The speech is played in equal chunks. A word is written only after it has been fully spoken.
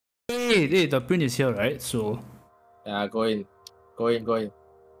Hey, the print is here, right? So. Yeah, go in. Go in.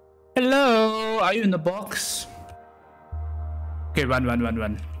 Hello, are you in the box? Okay, run. Oh my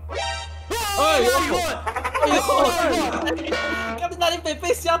god! 咁那你被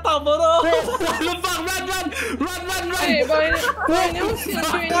嚇到冇咯 What the fuck? Run! Hey, boy, you never see a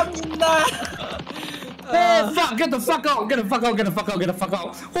train. Oh fuck! Get the fuck out! Oh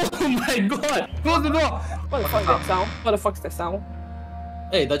my god! Close the door! What the fuck is that sound? What the fuck's that sound?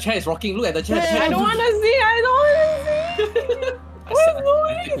 Hey, the chair is rocking. Look at the chair. I don't wanna see. What's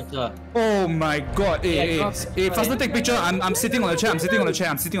noise? Oh my god! Hey, faster take picture. I'm sitting on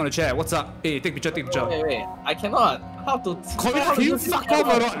the chair. What's up? Hey, take picture. Wait. I cannot. How to? Can you fuck off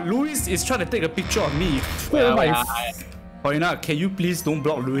or not? Luis is trying to take a picture of me. Corina, can you please don't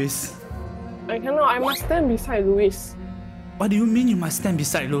block Luis? I cannot. I must stand beside Luis. What do you mean you must stand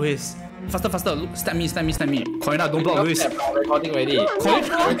beside Luis? Faster. Look, stab me. Corina, don't block Luis. Recording already.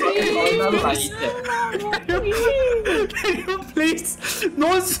 Can you please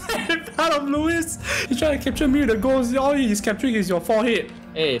don't stand in front of Luis? He's trying to capture me with the ghost. All he's capturing is your forehead.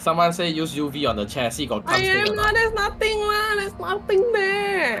 Hey, someone say use UV on the chair. See got. I am not. There's nothing, man. There's nothing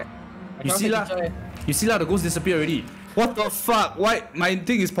there. You see lah, the ghost disappeared already. What the fuck? Why my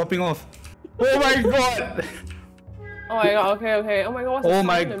thing is popping off? Oh my god! Oh my god, okay. Oh my god, what's Oh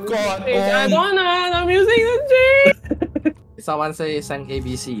my god! I don't know, the music is changed! Someone say sang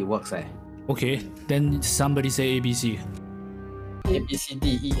ABC, it works eh. Okay, then somebody say ABC. A B C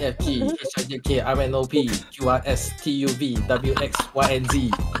D E F G H I J K L M N O P Q R S T U V W X Y and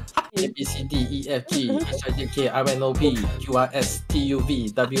Z. A B C D E F G H I J K L M N O P Q R S T U V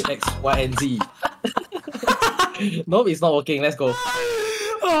W X Y and Z. Nope, it's not working. Let's go.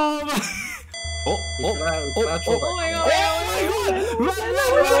 Oh my! Oh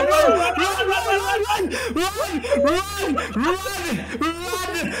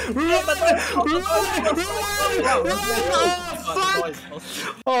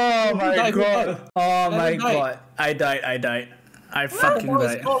my god! Oh my god! I died. I fucking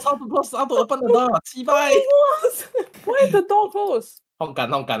died. How to open the door? Why is the door closed? 空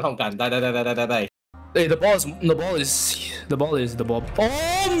間，die。 Hey, the ball is.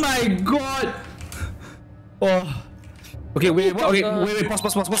 Oh my god! Oh. Okay, wait, pause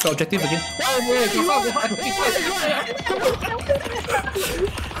the objective again.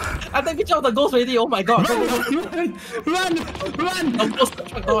 I take picture of the ghost already, oh my god. Run! Don't close the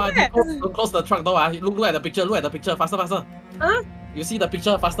truck door, don't close the truck door. Look at the picture, faster. Huh? You see the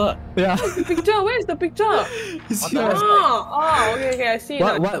picture, faster. Yeah. Where's the picture? It's here. Oh, okay, I see it.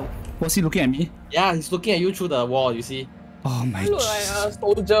 What? Was he looking at me? Yeah, he's looking at you through the wall, you see. Oh my god. You look like a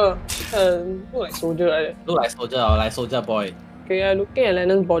soldier. Look like soldier like that. Look like soldier or like soldier boy. Okay, I'm looking at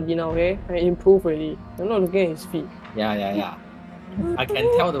Lennon's body now, okay? I improved already. I'm not looking at his feet. Yeah. I can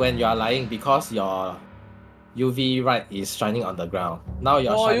tell when you are lying because your UV light is shining on the ground. Now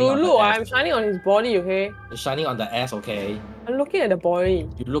you're shining on the ass. I'm shining on his body, okay? You're shining on the ass, okay? I'm looking at the body.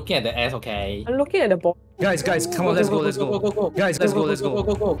 You're looking at the ass, okay? I'm looking at the body. Guys, come on, let's go. Guys, let's go. Let's go.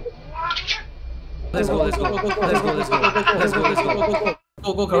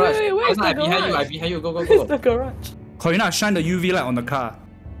 Go, garage. Where's the garage? I behind you. Go. Where's the garage? Corina, shine the UV light on the car.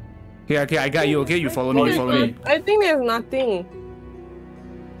 Okay, I got you, okay? You follow me. I think there's nothing.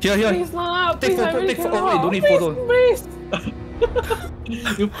 Here. Please, Lala, Take photo. Wait, don't need photo. Please.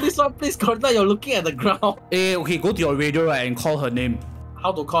 You please, Corina, you're looking at the ground. Hey, okay, go to your radio right and call her name.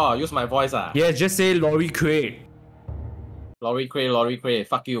 How to call? Use my voice ah? Yeah, just say Lori Cray. Lori Cray.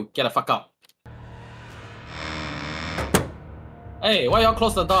 Fuck you. Get the fuck out. Hey, why y'all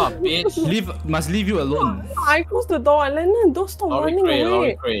close the door, bitch? Must leave you alone. I closed the door and Lennon, don't stop running away.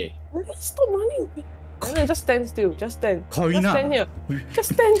 Lori Cray. Lennon, stop running away. Lennon, just stand still. Just stand. Corina.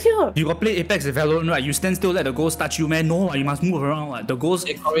 Just stand here. You got play Apex and Valorant, right? You stand still, let the ghost touch you, man. No, you must move around. Right? The ghost.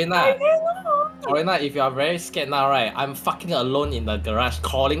 Hey, Corina, if you are very scared now, right? I'm fucking alone in the garage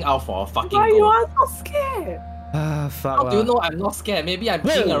calling out for a fucking ghost. You are not scared. Fuck. How do you know I'm not scared? Maybe I'm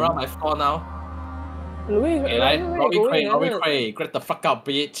peeing around my floor now. Lori Cray, get the fuck out,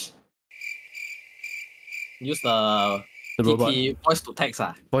 bitch. Use the TT voice to text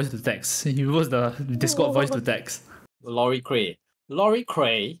Voice to text. He was the Discord voice to text. Lori Cray. Lori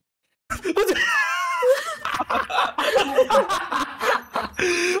Cray,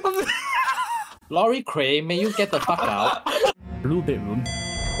 may you get the fuck out? Blue bedroom.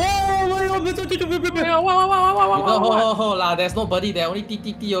 Wow, there's nobody there, only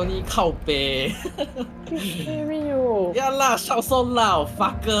TTT only靠北. Yeah lah, shout so loud,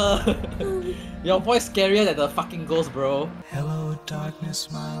 fucker. Your voice scarier than the fucking ghost, bro. Hello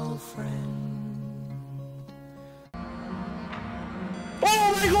darkness, my old friend.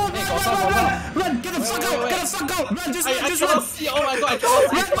 Oh my god! run! Get the fuck out! Get the fuck out! Run! Just run! See. Oh my god! I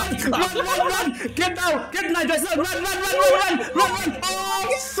cannot see. Run! Get down! Get night dresser! Run! Oh,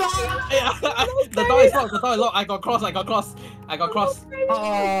 fuck! The door is locked. I got cross.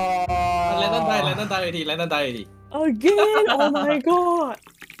 Oh. Landon died already. Again! Oh my god!